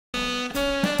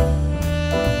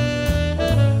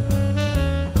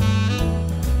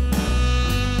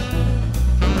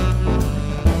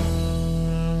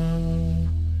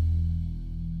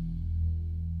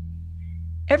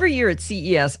Every year at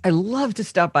CES, I love to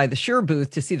stop by the Shure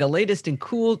booth to see the latest and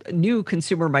cool new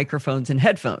consumer microphones and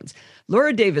headphones.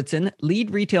 Laura Davidson, lead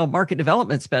retail market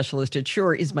development specialist at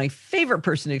Shure, is my favorite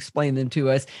person to explain them to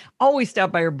us. Always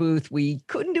stop by her booth. We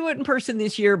couldn't do it in person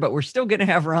this year, but we're still going to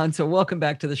have her on. So welcome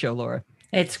back to the show, Laura.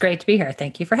 It's great to be here.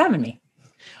 Thank you for having me.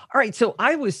 All right. So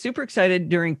I was super excited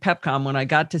during PepCom when I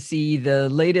got to see the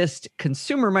latest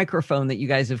consumer microphone that you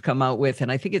guys have come out with.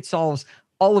 And I think it solves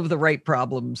all of the right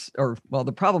problems, or well,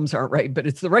 the problems aren't right, but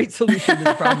it's the right solution to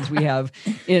the problems we have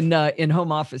in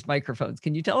home office microphones.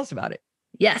 Can you tell us about it?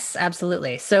 Yes,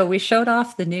 absolutely. So we showed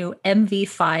off the new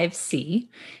MV5C,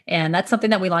 and that's something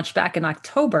that we launched back in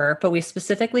October, but we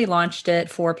specifically launched it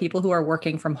for people who are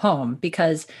working from home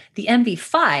because the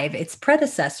MV5, its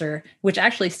predecessor, which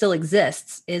actually still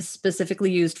exists, is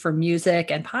specifically used for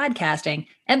music and podcasting.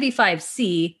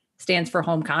 MV5C stands for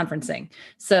home conferencing.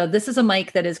 So this is a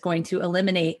mic that is going to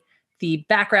eliminate the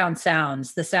background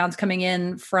sounds, the sounds coming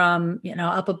in from,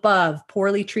 up above,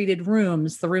 poorly treated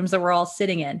rooms, the rooms that we're all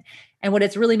sitting in. And what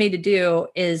it's really made to do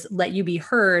is let you be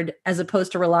heard as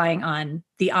opposed to relying on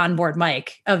the onboard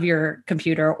mic of your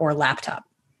computer or laptop.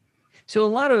 So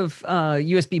a lot of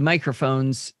USB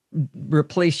microphones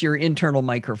replace your internal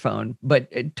microphone, but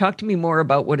talk to me more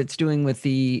about what it's doing with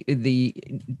the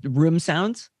room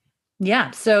sounds.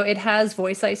 Yeah, so it has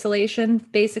voice isolation,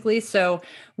 basically. So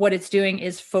what it's doing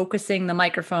is focusing the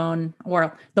microphone,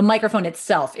 or the microphone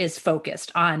itself is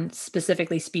focused on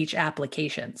specifically speech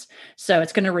applications. So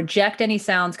it's going to reject any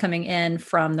sounds coming in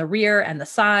from the rear and the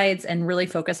sides and really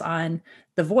focus on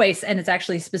the voice. And it's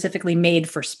actually specifically made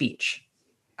for speech.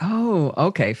 Oh,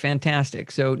 okay. Fantastic.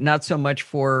 So not so much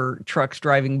for trucks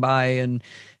driving by and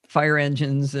fire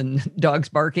engines and dogs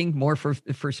barking, more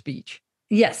for speech.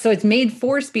 Yes, so it's made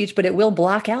for speech, but it will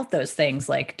block out those things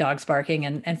like dogs barking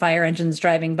and fire engines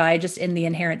driving by, just in the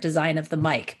inherent design of the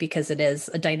mic, because it is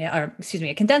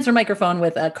a condenser microphone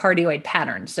with a cardioid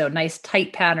pattern. So nice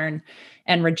tight pattern,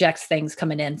 and rejects things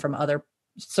coming in from other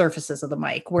surfaces of the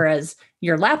mic. Whereas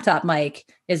your laptop mic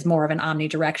is more of an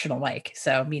omnidirectional mic.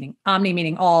 So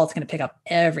meaning all, it's going to pick up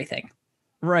everything.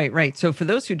 Right. So for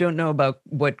those who don't know about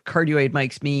what cardioid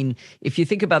mics mean, if you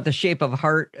think about the shape of a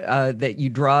heart that you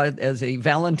draw as a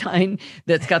Valentine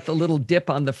that's got the little dip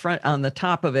on the front, on the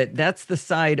top of it, that's the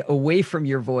side away from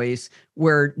your voice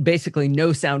where basically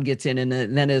no sound gets in. And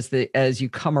then as you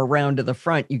come around to the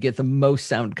front, you get the most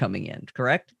sound coming in,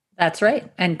 correct? That's right.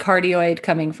 And cardioid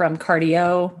coming from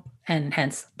cardio, and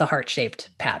hence the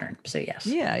heart-shaped pattern. So yes.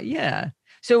 Yeah.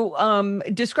 So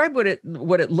describe what it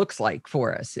looks like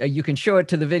for us. You can show it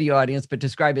to the video audience, but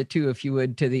describe it too, if you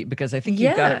would, because I think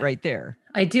you've got it right there.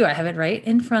 I do. I have it right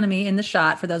in front of me in the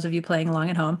shot for those of you playing along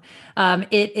at home.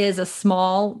 It is a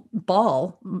small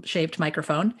ball-shaped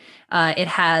microphone. It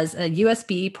has a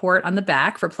USB port on the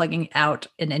back for plugging out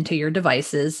and into your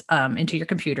devices, into your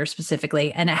computer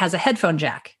specifically. And it has a headphone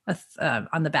jack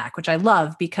on the back, which I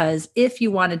love, because if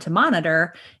you wanted to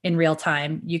monitor in real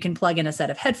time, you can plug in a set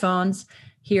of headphones,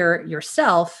 hear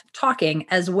yourself talking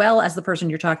as well as the person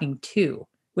you're talking to,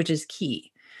 which is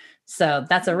key. So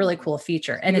that's a really cool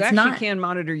feature. And you actually can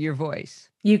monitor your voice.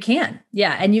 You can.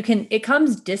 Yeah. And it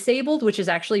comes disabled, which is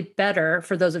actually better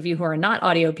for those of you who are not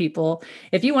audio people.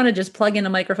 If you want to just plug in a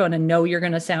microphone and know you're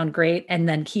going to sound great, and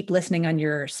then keep listening on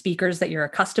your speakers that you're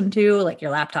accustomed to, like your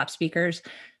laptop speakers,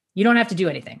 you don't have to do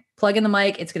anything. Plug in the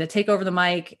mic. It's going to take over the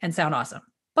mic and sound awesome.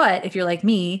 But if you're like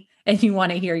me and you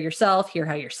want to hear yourself, hear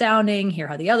how you're sounding, hear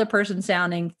how the other person's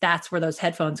sounding, that's where those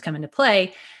headphones come into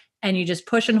play. And you just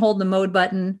push and hold the mode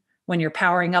button when you're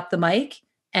powering up the mic,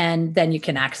 and then you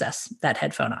can access that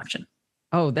headphone option.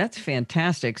 Oh, that's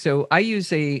fantastic. So I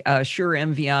use a Shure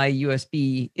MVI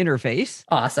USB interface.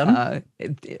 Awesome.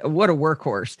 What a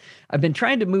workhorse. I've been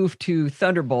trying to move to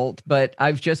Thunderbolt, but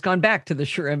I've just gone back to the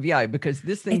Shure MVI because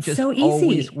this thing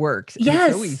always works. Yes.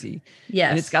 It's so easy.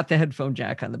 Yes. And it's got the headphone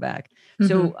jack on the back. Mm-hmm.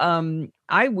 So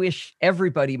I wish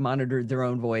everybody monitored their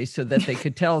own voice so that they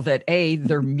could tell that A,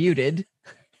 they're muted.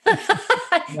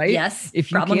 Right? Yes.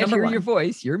 If you can't hear your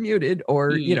voice, you're muted, or,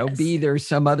 B, there's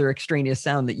some other extraneous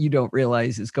sound that you don't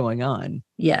realize is going on.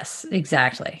 Yes,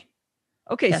 exactly.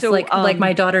 Okay. Yes, so like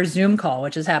my daughter's Zoom call,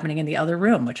 which is happening in the other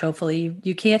room, which hopefully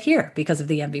you can't hear because of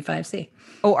the MV5C.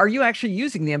 Oh, are you actually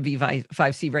using the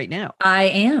MV5C right now? I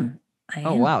am.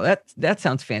 Oh, wow. That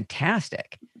sounds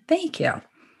fantastic. Thank you.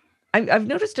 I've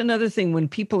noticed another thing: when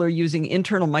people are using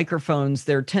internal microphones,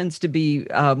 there tends to be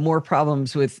more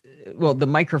problems with, the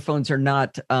microphones are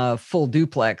not full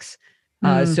duplex.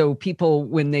 So people,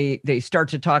 when they start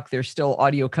to talk, there's still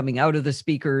audio coming out of the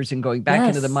speakers and going back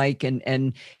into the mic,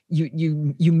 and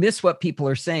you miss what people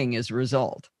are saying as a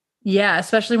result. Yeah,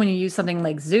 especially when you use something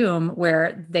like Zoom,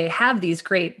 where they have these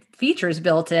great features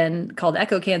built in called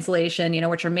echo cancellation,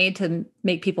 which are made to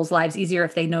make people's lives easier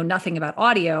if they know nothing about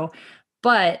audio,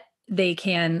 but they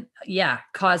can, yeah,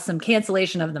 cause some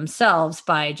cancellation of themselves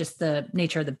by just the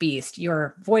nature of the beast.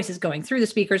 Your voice is going through the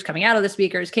speakers, coming out of the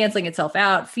speakers, canceling itself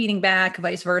out, feeding back,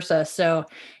 vice versa. So,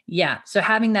 yeah, so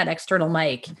having that external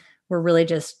mic, we're really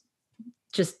just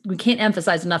we can't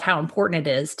emphasize enough how important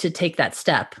it is to take that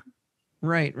step.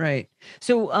 Right, right.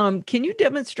 So, can you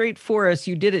demonstrate for us?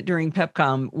 You did it during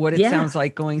PepCom. What it Yeah, sounds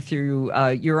like going through.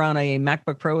 You're on a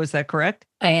MacBook Pro, is that correct?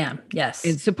 I am. Yes.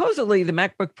 And supposedly the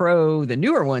MacBook Pro, the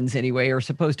newer ones anyway, are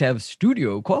supposed to have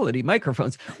studio quality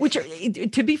microphones. Which, are,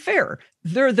 to be fair,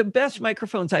 they're the best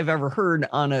microphones I've ever heard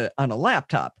on a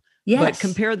laptop. But Yes.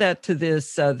 compare that to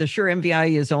this. The Shure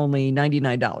MVI is only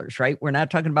 $99, right? We're not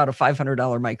talking about a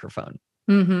 $500 microphone.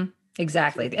 Mm-hmm.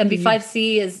 Exactly. The Can you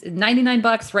MV5C is 99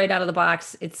 bucks right out of the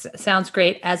box. It sounds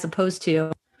great as opposed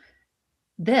to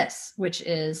this, which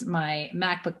is my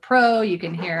MacBook Pro. You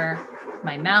can hear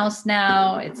my mouse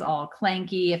now. It's all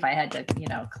clanky. If I had to,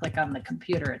 click on the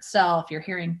computer itself, you're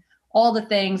hearing all the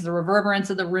things, the reverberance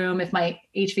of the room. If my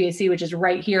HVAC, which is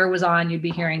right here, was on, you'd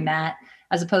be hearing that,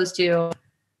 as opposed to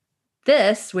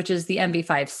this, which is the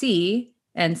MV5C.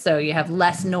 And so you have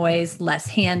less noise, less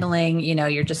handling,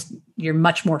 you're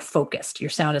much more focused. Your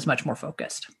sound is much more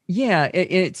focused. Yeah,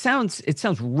 it sounds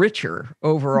richer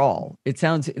overall. It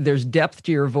sounds there's depth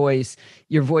to your voice.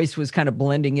 Your voice was kind of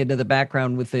blending into the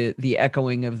background with the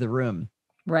echoing of the room.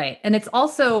 Right. And it's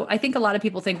also, I think a lot of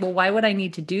people think, well, why would I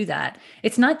need to do that?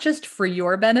 It's not just for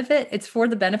your benefit, it's for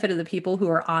the benefit of the people who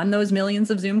are on those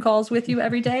millions of Zoom calls with you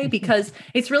every day, because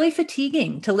it's really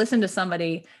fatiguing to listen to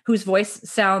somebody whose voice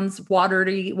sounds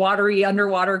watery,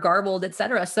 underwater, garbled,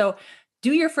 etc. So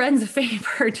do your friends a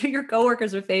favor, do your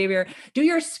coworkers a favor, do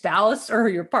your spouse or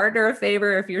your partner a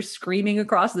favor. If you're screaming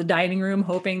across the dining room,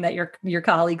 hoping that your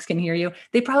colleagues can hear you,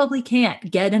 they probably can't.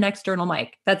 Get an external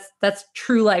mic. That's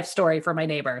true life story for my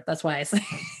neighbor. That's why I say,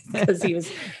 because he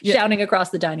was Yeah. shouting across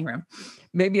the dining room.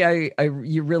 Maybe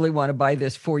you really want to buy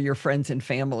this for your friends and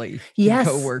family and Yes,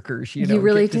 coworkers, you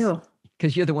really do.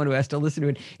 Because you're the one who has to listen to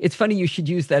it. It's funny you should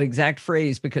use that exact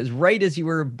phrase, because right as you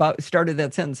were started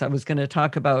that sentence, I was going to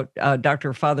talk about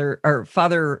Father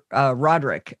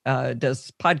Roderick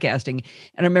does podcasting.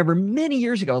 And I remember many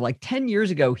years ago, like 10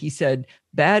 years ago, he said,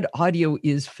 bad audio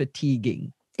is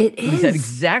fatiguing. It It was that is.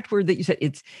 exact word that you said.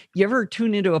 You ever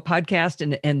tune into a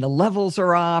podcast and the levels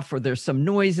are off, or there's some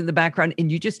noise in the background,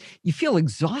 and you feel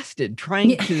exhausted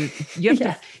trying to, you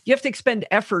have to expend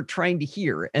effort trying to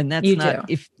hear. And that's not,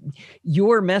 if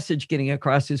your message getting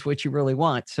across is what you really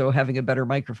want. So having a better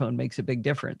microphone makes a big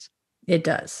difference. It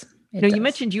does. Now, you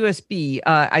mentioned USB.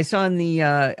 I saw on the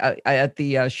at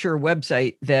the Shure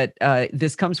website that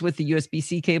this comes with the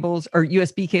USB-C cables, or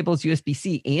USB cables,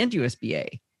 USB-C and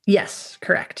USB-A. Yes,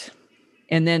 correct.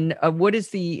 And then what is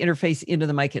the interface into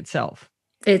the mic itself?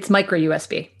 It's micro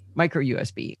USB. Micro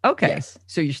USB. Okay. Yes.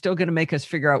 So you're still going to make us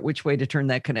figure out which way to turn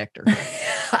that connector.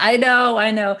 I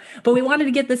know. But we wanted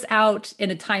to get this out in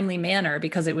a timely manner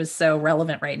because it was so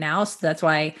relevant right now. So that's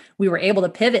why we were able to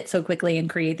pivot so quickly and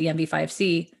create the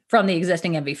MV5C from the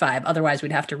existing MV5. Otherwise,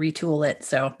 we'd have to retool it.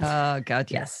 So, gotcha.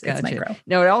 Yes, gotcha. It's micro.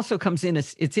 Now, it also comes in,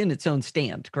 it's in its own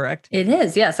stand, correct? It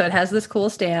is. Yeah. So it has this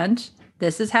cool stand.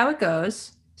 This is how it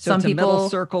goes. So it's a metal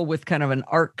circle with kind of an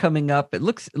arc coming up. It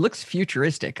looks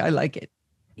futuristic. I like it.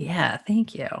 Yeah,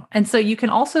 thank you. And so you can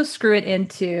also screw it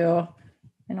into,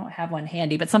 I don't have one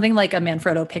handy, but something like a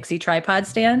Manfrotto Pixie tripod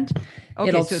stand.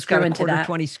 Okay, so it's got a quarter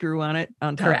 20 screw on it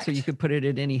on top. Correct. So you could put it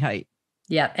at any height.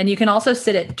 Yeah. And you can also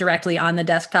sit it directly on the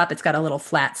desktop. It's got a little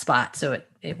flat spot, so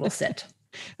it will sit.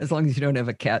 As long as you don't have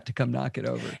a cat to come knock it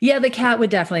over. Yeah, the cat would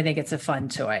definitely think it's a fun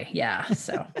toy. Yeah.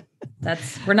 So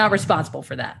we're not responsible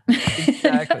for that.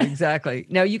 Exactly.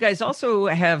 Now, you guys also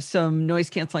have some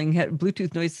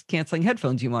Bluetooth noise canceling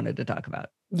headphones you wanted to talk about.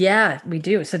 Yeah, we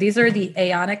do. So these are the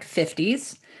Aonic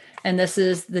 50s. And this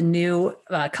is the new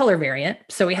color variant.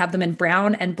 So we have them in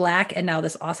brown and black, and now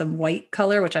this awesome white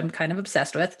color, which I'm kind of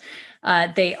obsessed with.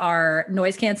 They are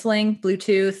noise canceling,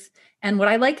 Bluetooth. And what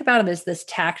I like about them is this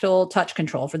tactile touch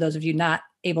control. For those of you not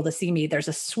able to see me, there's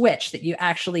a switch that you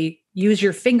actually use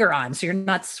your finger on. So you're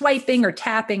not swiping or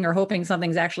tapping or hoping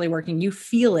something's actually working. You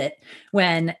feel it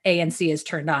when ANC is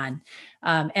turned on.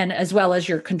 And as well as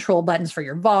your control buttons for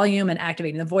your volume and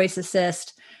activating the voice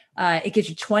assist. It gives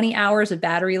you 20 hours of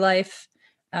battery life,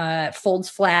 folds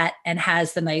flat, and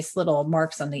has the nice little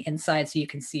marks on the inside so you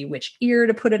can see which ear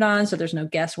to put it on. So there's no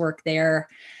guesswork there.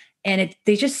 And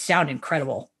they just sound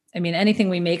incredible. I mean, anything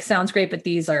we make sounds great, but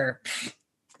these are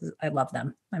I love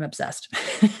them. I'm obsessed.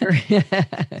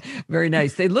 Very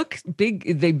nice. They look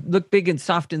big. They look big and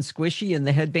soft and squishy, and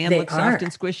the headband looks soft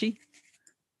and squishy.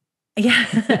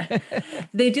 Yeah,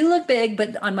 they do look big,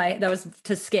 but that was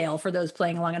to scale for those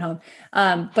playing along at home.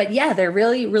 But yeah, they're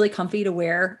really, really comfy to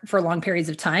wear for long periods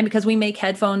of time because we make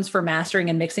headphones for mastering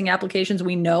and mixing applications.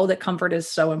 We know that comfort is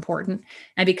so important.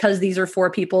 And because these are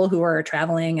for people who are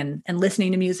traveling and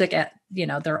listening to music at,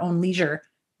 their own leisure,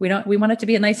 we want it to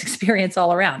be a nice experience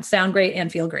all around, sound great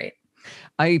and feel great.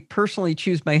 I personally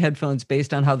choose my headphones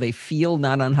based on how they feel,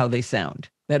 not on how they sound.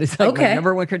 That is like my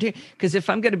number one criteria. Because if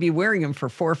I'm going to be wearing them for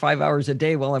 4 or 5 hours a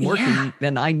day while I'm working,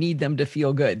 then I need them to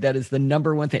feel good. That is the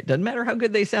number one thing. Doesn't matter how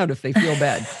good they sound if they feel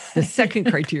bad. The second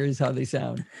criteria is how they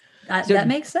sound. That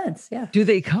makes sense. Yeah. Do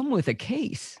they come with a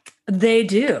case? They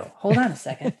do. Hold on a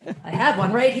second. I have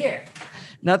one right here.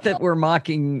 Not that we're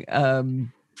mocking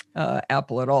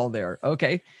Apple at all there.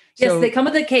 Okay. Yes, they come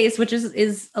with a case, which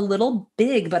is a little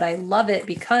big, but I love it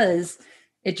because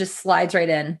it just slides right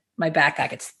in my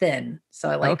backpack. It's thin, so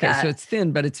I like that. Okay, so it's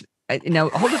thin, but it's now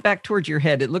hold it back towards your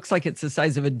head. It looks like it's the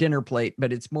size of a dinner plate,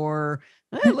 but it's more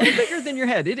a little bigger than your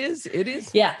head. It is.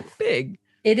 Yeah, big.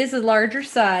 It is a larger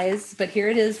size, but here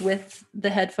it is with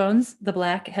the headphones, the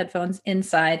black headphones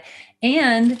inside,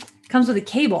 and comes with a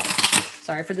cable.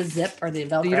 Sorry for the zip or the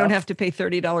Velcro. You don't have to pay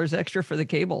 $30 extra for the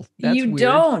cable. That's weird.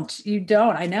 You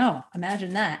don't. I know.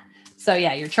 Imagine that. So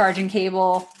yeah, your charging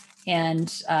cable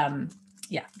and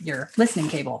your listening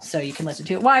cable. So you can listen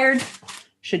to it wired,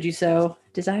 should you so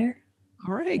desire.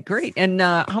 All right, great. And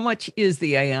how much is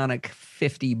the Ionic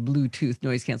 50 Bluetooth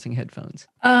noise canceling headphones?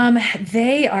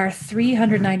 They are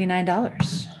 $399.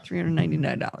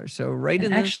 $399. So right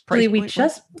in the actually,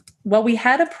 we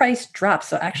had a price drop.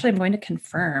 So actually, I'm going to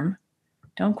confirm.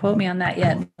 Don't quote me on that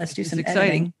yet. Let's do some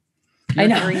exciting. I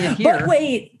know. But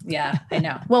wait. Yeah, I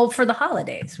know. Well, for the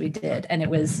holidays we did, and it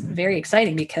was very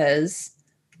exciting because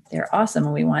they're awesome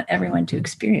and we want everyone to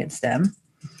experience them.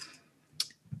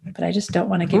 But I just don't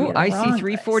want to give you the wrong I see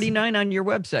 $349 on your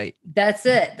website. That's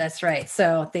it. That's right.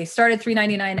 So they started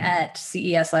 $399 at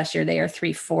CES last year. They are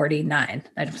 $349.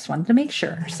 I just wanted to make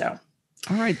sure. So.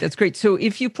 All right. That's great. So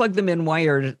if you plug them in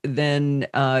wired, then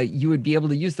you would be able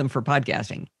to use them for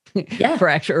podcasting. Yeah. For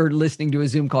actually or listening to a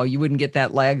Zoom call. You wouldn't get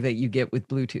that lag that you get with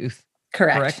Bluetooth.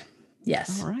 Correct?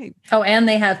 Yes. All right. Oh, and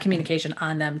they have communication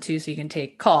on them too, so you can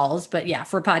take calls. But yeah,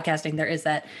 for podcasting, there is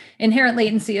that inherent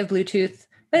latency of Bluetooth.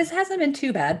 But it hasn't been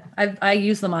too bad. I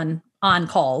use them on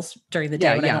calls during the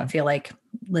day when I don't feel like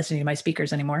listening to my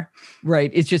speakers anymore.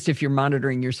 Right. It's just if you're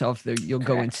monitoring yourself, you'll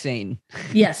go insane.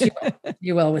 Yes, you will.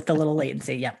 You will with the little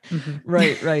latency. Yeah. Mm-hmm.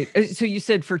 Right. So you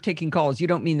said for taking calls, you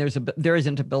don't mean there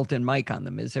isn't a built-in mic on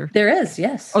them, is there? There is.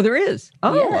 Yes. Oh, there is.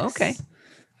 Oh, yes. Okay.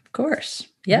 Of course.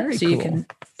 Yeah. So cool. You can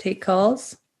take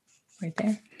calls right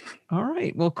there. All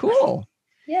right. Well, cool.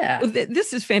 Yeah. Well,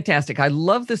 this is fantastic. I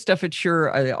love the stuff at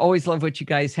Shure. I always love what you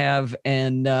guys have.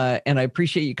 And I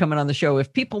appreciate you coming on the show.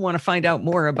 If people want to find out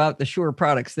more about the Shure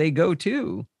products, they go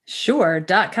to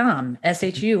Shure.com,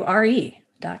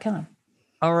 Shure.com.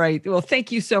 All right. Well,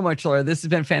 thank you so much, Laura. This has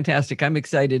been fantastic. I'm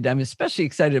excited. I'm especially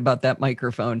excited about that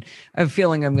microphone. I have a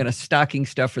feeling I'm going to stocking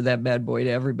stuff for that bad boy to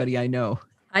everybody I know.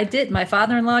 I did. My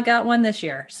father-in-law got one this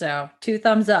year. So 2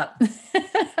 thumbs up.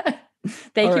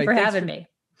 Thank you for having me.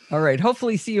 All right.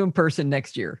 Hopefully see you in person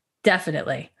next year.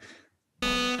 Definitely.